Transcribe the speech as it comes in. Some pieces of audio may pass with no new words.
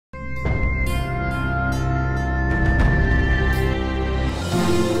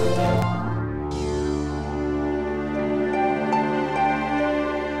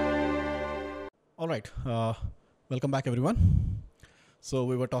right, welcome back everyone. So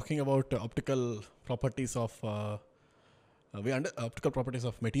we were talking about optical properties of optical properties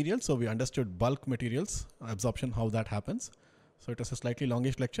of materials. So we understood bulk materials absorption, how that happens. So it was a slightly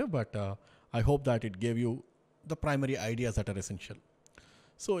longish lecture, but I hope that it gave you the primary ideas that are essential.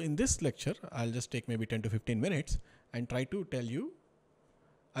 So in this lecture, I'll just take maybe 10 to 15 minutes and try to tell you.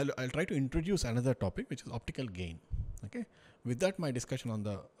 I'll try to introduce another topic, which is optical gain. Okay. With that, my discussion on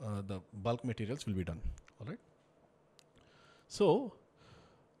the bulk materials will be done. All right. So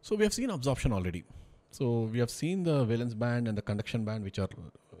we have seen absorption already. So we have seen the valence band and the conduction band, which are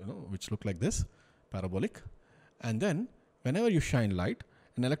which look like this, parabolic. And then whenever you shine light,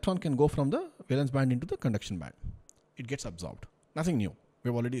 an electron can go from the valence band into the conduction band. It gets absorbed. Nothing new.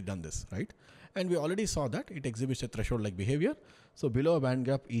 We've already done this, right? And we already saw that it exhibits a threshold-like behavior. So below a band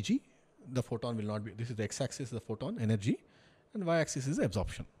gap Eg, the photon will not be. This is the x-axis, the photon energy, and y-axis is the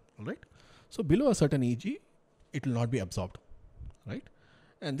absorption. All right. So below a certain Eg, it will not be absorbed, right?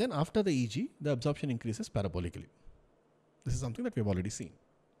 And then after the Eg, the absorption increases parabolically. This is something that we have already seen.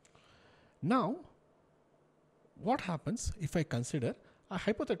 Now, what happens if I consider a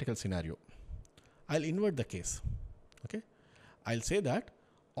hypothetical scenario? I'll invert the case. Okay. I'll say that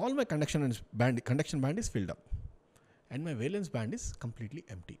all my conduction band is filled up and my valence band is completely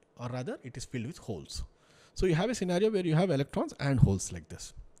empty, or rather it is filled with holes. So you have a scenario where you have electrons and holes like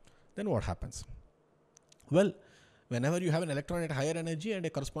this. Then what happens? Well, whenever you have an electron at higher energy and a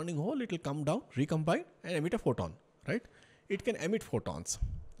corresponding hole, it will come down, recombine and emit a photon, right? It can emit photons.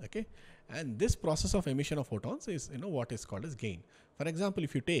 Okay. And this process of emission of photons is what is called as gain. For example,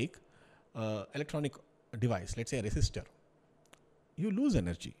 if you take electronic device, let's say a resistor, you lose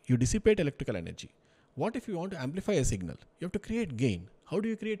energy, you dissipate electrical energy. What if you want to amplify a signal? You have to create gain. How do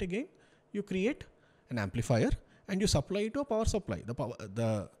you create a gain? You create an amplifier and you supply it to a power supply.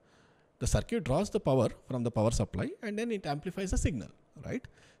 The circuit draws the power from the power supply and then it amplifies the signal, right?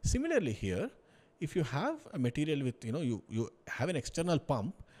 Similarly here, if you have a material with, you have an external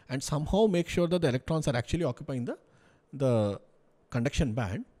pump and somehow make sure that the electrons are actually occupying the conduction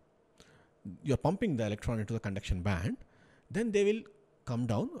band, you're pumping the electron into the conduction band, then they will come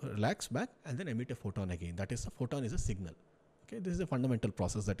down, relax back and then emit a photon again. That is, the photon is a signal. Okay, this is a fundamental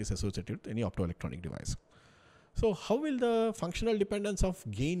process that is associated with any optoelectronic device. So how will the functional dependence of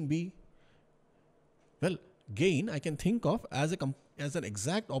gain be? Well, gain I can think of as an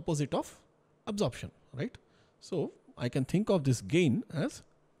exact opposite of absorption, right? So I can think of this gain as,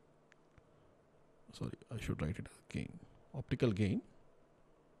 sorry, I should write it as gain. Optical gain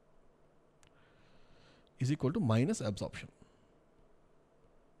is equal to minus absorption.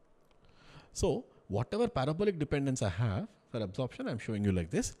 So whatever parabolic dependence I have for absorption, I'm showing you like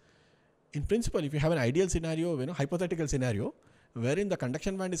this. In principle, if you have an ideal scenario, hypothetical scenario, wherein the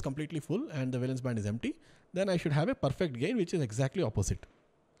conduction band is completely full and the valence band is empty, then I should have a perfect gain which is exactly opposite.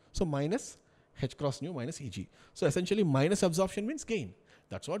 So minus H cross nu minus Eg. So essentially minus absorption means gain.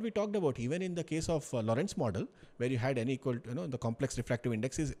 That's what we talked about even in the case of Lorentz model, where you had n equal to, the complex refractive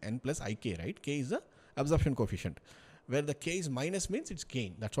index is n plus Ik, right? K is the absorption coefficient. Where the K is minus means it's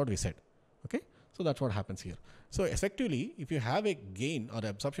gain. That's what we said. Okay. So that's what happens here. So effectively, if you have a gain or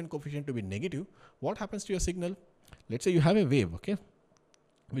absorption coefficient to be negative, what happens to your signal? Let's say you have a wave, okay,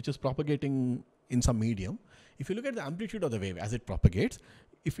 which is propagating in some medium. If you look at the amplitude of the wave as it propagates,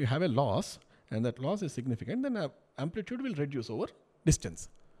 if you have a loss and that loss is significant, then amplitude will reduce over distance.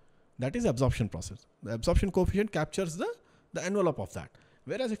 That is absorption process. The absorption coefficient captures the envelope of that.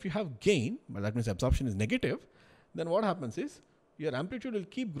 Whereas if you have gain, well, that means absorption is negative, then what happens is your amplitude will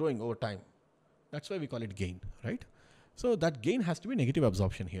keep growing over time. That's why we call it gain, right? So that gain has to be negative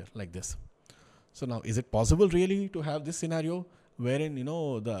absorption here, like this. So now, is it possible really to have this scenario wherein,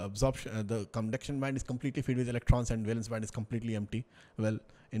 the absorption, the conduction band is completely filled with electrons and valence band is completely empty? Well,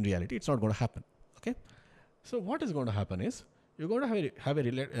 in reality, it's not going to happen. Okay. So what is going to happen is you're going to have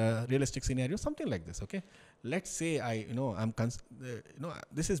a realistic scenario, something like this. Okay. Let's say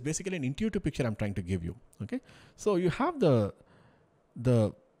this is basically an intuitive picture I'm trying to give you. Okay. So you have the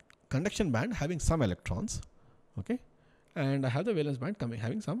conduction band having some electrons, okay, and I have the valence band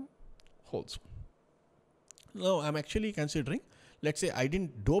having some holes. Now I'm actually considering, let's say I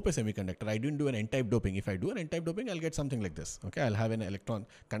didn't dope a semiconductor, I didn't do an n-type doping. If I do an n-type doping, I'll get something like this. Okay, I'll have an electron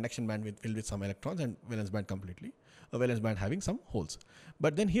conduction band filled with some electrons and valence band completely, a valence band having some holes.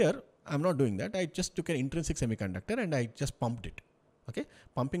 But then here I'm not doing that. I just took an intrinsic semiconductor and I just pumped it. Okay,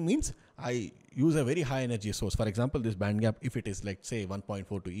 pumping means I use a very high energy source. For example, this band gap, if it is like say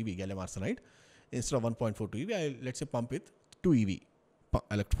 1.42 eV gallium arsenide, instead of 1.42 eV, I let's say pump with 2 eV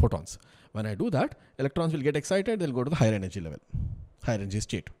photons. When I do that, electrons will get excited, they'll go to the higher energy level, higher energy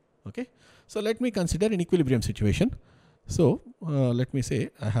state. Okay, so let me consider an equilibrium situation. So let me say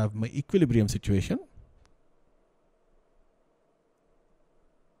I have my equilibrium situation.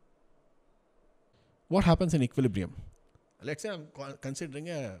 What happens in equilibrium? Let's say I'm considering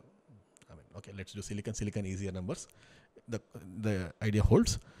okay, let's do silicon, easier numbers. The idea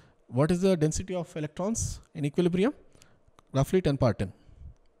holds. What is the density of electrons in equilibrium? Roughly 10 power 10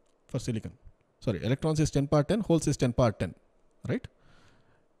 for silicon. Sorry, electrons is 10 power 10, holes is 10 power 10, right?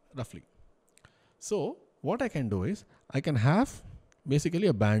 Roughly. So what I can do is I can have basically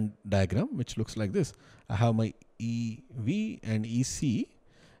a band diagram which looks like this. I have my EV and EC,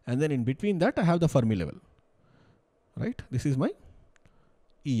 and then in between that I have the Fermi level, right? This is my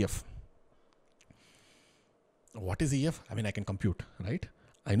EF. What is EF? I mean, I can compute, right?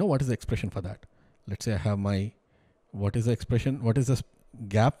 I know what is the expression for that. Let's say I have my, what is the expression? What is the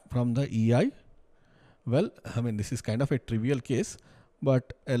gap from the EI? Well, I mean, this is kind of a trivial case,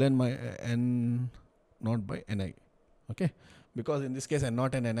 but ln my n naught by ni, okay? Because in this case, n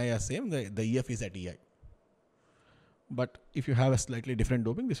naught and ni are same, the EF is at EI. But if you have a slightly different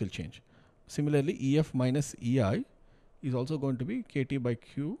doping, this will change. Similarly, EF minus EI is also going to be kT by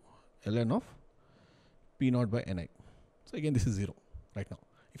Q ln of P naught by Ni. So again, this is 0 right now.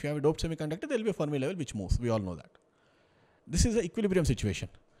 If you have a doped semiconductor, there will be a Fermi level which moves. We all know that. This is an equilibrium situation.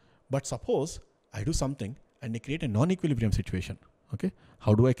 But suppose I do something and I create a non-equilibrium situation. Okay.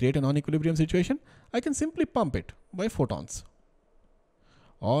 How do I create a non-equilibrium situation? I can simply pump it by photons.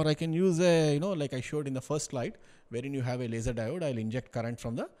 Or I can use a, like I showed in the first slide, wherein you have a laser diode, I'll inject current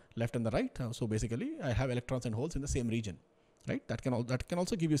from the left and the right. So basically, I have electrons and holes in the same region, right? That can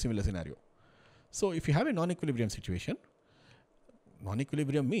also give you a similar scenario. So if you have a non-equilibrium situation,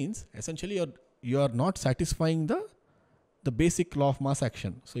 non-equilibrium means essentially you are not satisfying the basic law of mass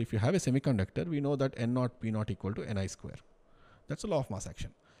action. So if you have a semiconductor, we know that N naught P naught equal to Ni square. That's the law of mass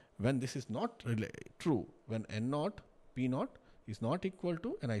action. When this is not true, when N naught P naught is not equal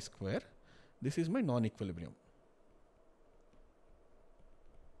to Ni square, this is my non-equilibrium.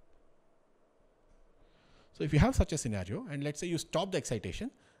 So if you have such a scenario, and let's say you stop the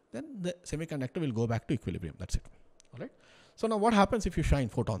excitation, then the semiconductor will go back to equilibrium. That's it. All right. So now what happens if you shine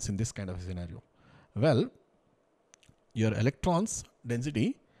photons in this kind of a scenario? Well, your electrons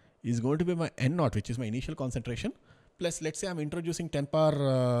density is going to be my N naught, which is my initial concentration, plus let's say I'm introducing 10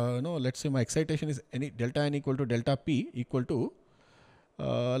 power, let's say my excitation is delta N equal to delta P equal to,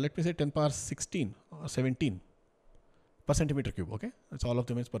 let me say 10 power 16 or 17 per centimeter cube. Okay. That's all of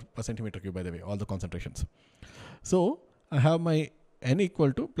them is per centimeter cube, by the way, all the concentrations. So I have my N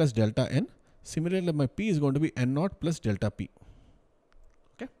equal to plus delta N. Similarly, my P is going to be N naught plus delta P.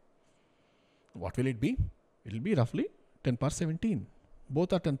 Okay. What will it be? It will be roughly 10 power 17.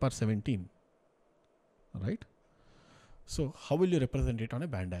 Both are 10 power 17. Right. So how will you represent it on a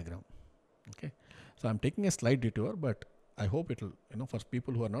band diagram? Okay. So I'm taking a slight detour, but I hope it will, for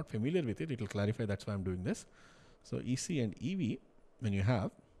people who are not familiar with it, it will clarify. That's why I'm doing this. So EC and EV, when you have,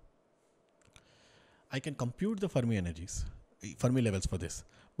 I can compute the Fermi energies, Fermi levels for this.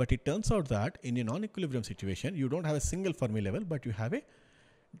 But it turns out that in a non-equilibrium situation, you don't have a single Fermi level, but you have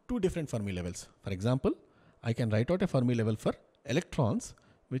two different Fermi levels. For example, I can write out a Fermi level for electrons,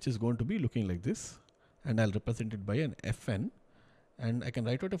 which is going to be looking like this, and I'll represent it by an Fn. And I can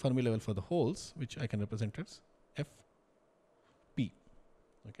write out a Fermi level for the holes, which I can represent as Fp.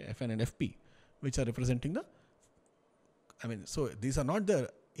 Okay, Fn and Fp, which are representing so these are not the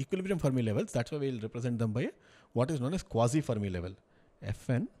equilibrium Fermi levels. That's why we'll represent them by what is known as quasi Fermi level.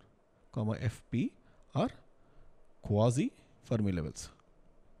 Fn, Fp are quasi Fermi levels.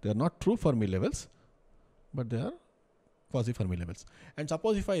 They are not true Fermi levels, but they are quasi Fermi levels. And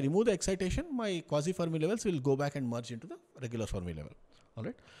suppose if I remove the excitation, my quasi Fermi levels will go back and merge into the regular Fermi level. All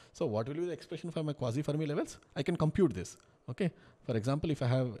right. So what will be the expression for my quasi Fermi levels? I can compute this. Okay. For example, if I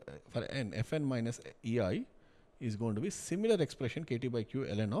have for n, Fn minus Ei is going to be similar expression kT by Q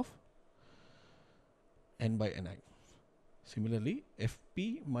ln of n by Ni. Similarly,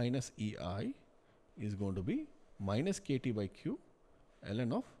 Fp minus Ei is going to be minus kT by Q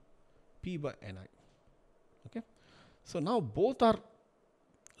ln of P by Ni. Okay. So now both are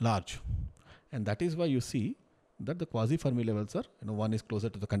large, and that is why you see that the quasi Fermi levels are, one is closer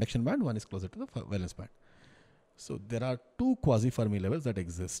to the conduction band, one is closer to the valence band. So there are two quasi Fermi levels that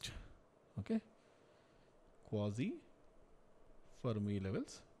exist. Okay. Quasi Fermi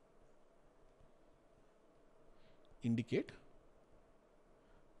levels indicate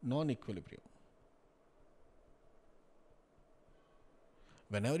non-equilibrium.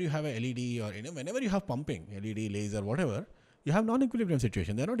 Whenever you have a LED or whenever you have pumping, LED, laser, whatever, you have non-equilibrium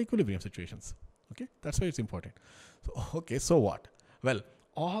situation. They are not equilibrium situations. Okay, that's why it's important. So, okay, so what? Well,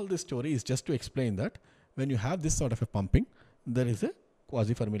 all this story is just to explain that when you have this sort of a pumping, there is a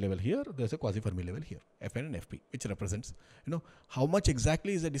quasi-Fermi level here, there's a quasi-Fermi level here, Fn and Fp, which represents, how much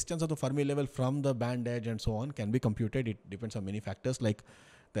exactly is the distance of the Fermi level from the band edge and so on can be computed. It depends on many factors like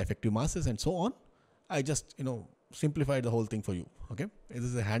the effective masses and so on. I just, simplified the whole thing for you. Okay, this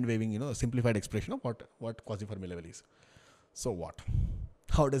is a hand waving, a simplified expression of what quasi-Fermi level is. So what?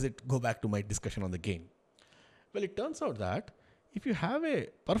 How does it go back to my discussion on the gain? Well, it turns out that if you have a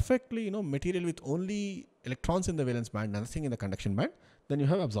perfectly, material with only electrons in the valence band, nothing in the conduction band, then you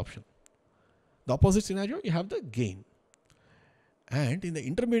have absorption. The opposite scenario, you have the gain. And in the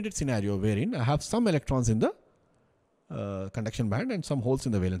intermediate scenario, wherein I have some electrons in the conduction band and some holes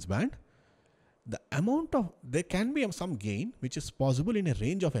in the valence band, there can be some gain which is possible in a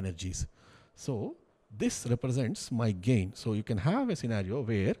range of energies. So this represents my gain. So you can have a scenario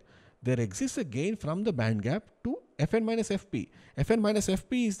where there exists a gain from the band gap to Fn minus Fp. Fn minus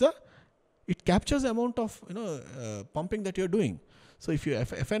Fp is it captures the amount of pumping that you're doing. So if you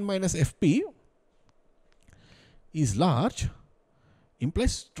Fn minus Fp is large,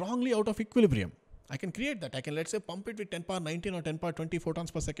 implies strongly out of equilibrium. I can create that. I can, let's say, pump it with 10 power 19 or 10 power 20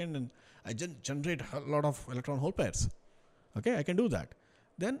 photons per second, and I generate a lot of electron hole pairs. Okay, I can do that.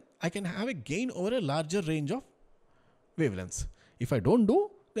 Then I can have a gain over a larger range of wavelengths. If I don't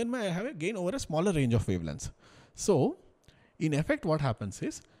do, then I have a gain over a smaller range of wavelengths. So in effect, what happens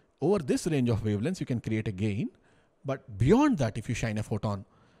is, over this range of wavelengths, you can create a gain. But beyond that, if you shine a photon,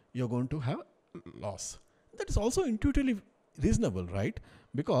 you're going to have loss. That is also intuitively reasonable, right?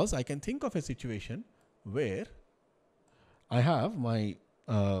 Because I can think of a situation where I have my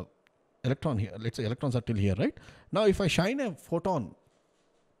electron here. Let's say electrons are till here, right? Now, if I shine a photon,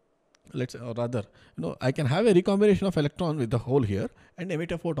 let's say, or rather, I can have a recombination of electron with the hole here and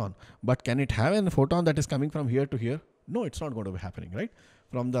emit a photon. But can it have a photon that is coming from here to here? No, it's not going to be happening, right?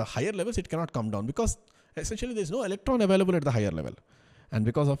 From the higher levels, it cannot come down because essentially there is no electron available at the higher level. And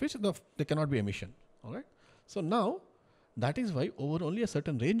because of which there cannot be emission. All right. So now, that is why over only a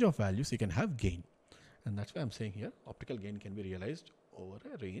certain range of values, you can have gain. And that's why I'm saying here, optical gain can be realized over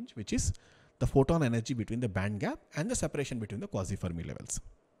a range, which is the photon energy between the band gap and the separation between the quasi-Fermi levels.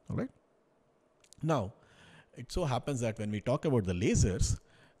 All right. Now, it so happens that when we talk about the lasers,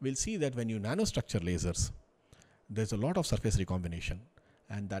 we'll see that when you nanostructure lasers, there's a lot of surface recombination,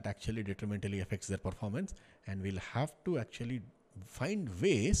 and that actually detrimentally affects their performance. And we'll have to actually find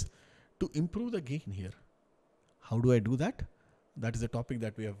ways to improve the gain here. How do I do that? That is a topic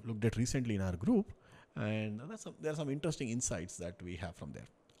that we have looked at recently in our group, and there are some interesting insights that we have from there.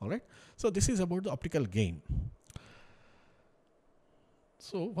 All right. So this is about the optical gain.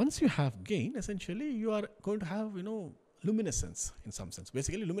 So once you have gain, essentially you are going to have luminescence in some sense.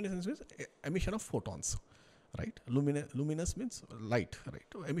 Basically, luminescence means emission of photons, right? Luminous means light, right?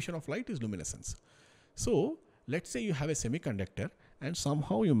 So emission of light is luminescence. So let's say you have a semiconductor, and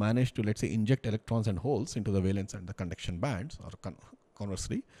somehow you manage to, let's say, inject electrons and holes into the valence and the conduction bands, or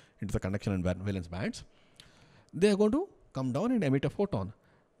conversely into the conduction and valence bands. They are going to come down and emit a photon.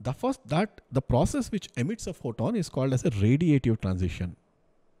 The process which emits a photon is called as a radiative transition.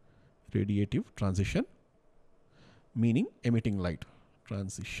 Radiative transition, meaning emitting light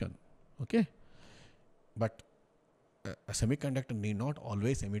transition. Okay, but a semiconductor need not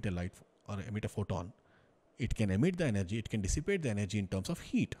always emit a light or emit a photon. It can emit the energy, it can dissipate the energy in terms of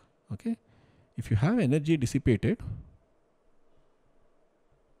heat. Okay, if you have energy dissipated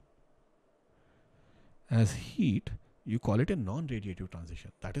as heat, you call it a non-radiative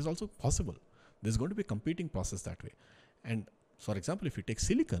transition. That is also possible. There's going to be a competing process that way. And for example, if you take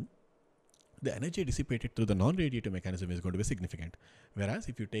silicon, the energy dissipated through the non-radiative mechanism is going to be significant. Whereas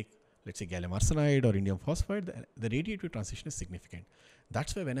if you take, let's say, gallium arsenide or indium phosphide, the radiative transition is significant.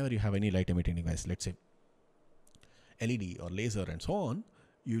 That's why whenever you have any light emitting device, let's say LED or laser and so on,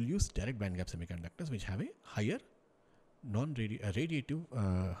 you'll use direct bandgap semiconductors which have a higher radiative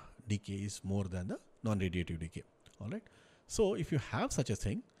decay is more than the non-radiative decay. All right. So if you have such a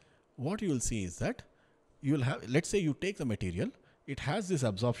thing, what you will see is that you will have, let's say you take the material, it has this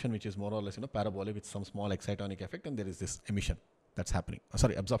absorption which is more or less parabolic with some small excitonic effect, and there is this emission that's happening.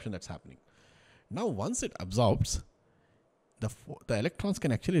 Absorption that's happening. Now once it absorbs, the electrons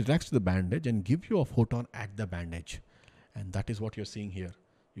can actually react to the band edge and give you a photon at the band edge. And that is what you're seeing here.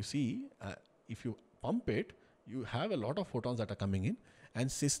 You see, if you pump it, you have a lot of photons that are coming in.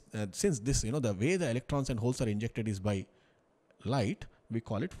 And since this, the way the electrons and holes are injected is by light, we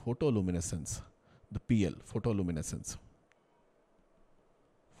call it photoluminescence. The PL, photoluminescence.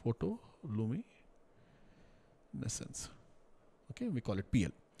 Photoluminescence. Okay, we call it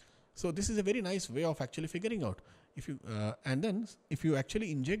PL. So this is a very nice way of actually figuring out. If you and then if you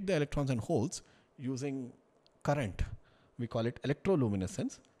actually inject the electrons and holes using current, we call it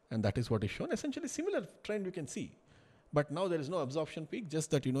electroluminescence, and that is what is shown. Essentially similar trend you can see, but now there is no absorption peak,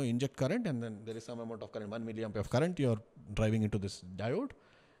 just that inject current, and then there is some amount of current, 1 milliampere of current you are driving into this diode,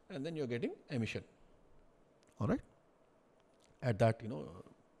 and then you are getting emission. All right, at that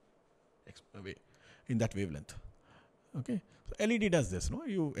in that wavelength. Okay, so LED does this. No,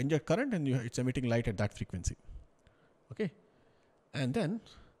 you inject current and it's emitting light at that frequency. Okay, and then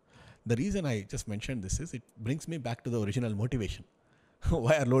the reason I just mentioned this is it brings me back to the original motivation.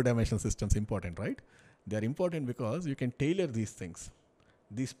 Why are low dimensional systems important, right? They are important because you can tailor these things.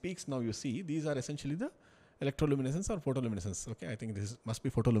 These peaks now you see, these are essentially the electroluminescence or photoluminescence. Okay, I think this must be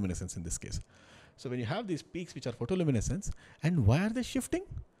photoluminescence in this case. So when you have these peaks which are photoluminescence, and why are they shifting?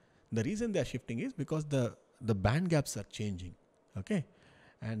 The reason they are shifting is because the band gaps are changing. Okay,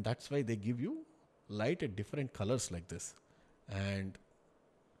 and that's why they give you light at different colors like this. And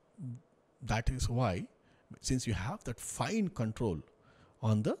that is why, since you have that fine control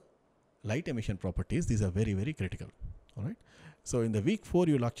on the light emission properties, these are very, very critical. All right. So in the week 4,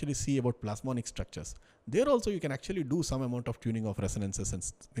 you'll actually see about plasmonic structures. There also you can actually do some amount of tuning of resonances and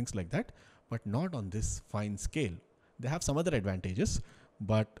things like that, but not on this fine scale. They have some other advantages,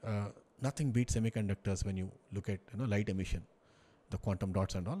 but nothing beats semiconductors when you look at light emission. The quantum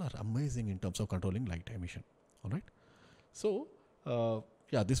dots and all are amazing in terms of controlling light emission. All right. So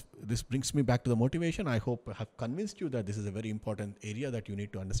yeah, this brings me back to the motivation. I hope I have convinced you that this is a very important area that you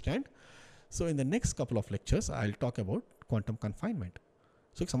need to understand. So in the next couple of lectures, I'll talk about quantum confinement.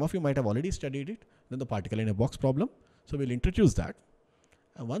 So some of you might have already studied it, then the particle in a box problem. So we'll introduce that.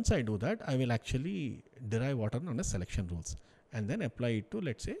 And once I do that, I will actually derive what are known as selection rules, and then apply it to,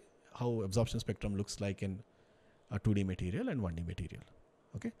 let's say, how absorption spectrum looks like in a 2D material and 1D material.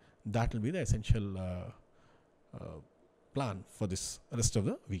 Okay, that will be the essential plan for this rest of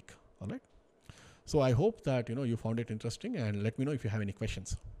the week. All right. So I hope that you found it interesting, and let me know if you have any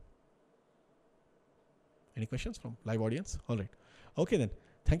questions. Any questions from live audience? All right. Okay then.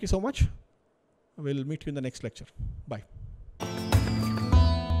 Thank you so much. We'll meet you in the next lecture. Bye.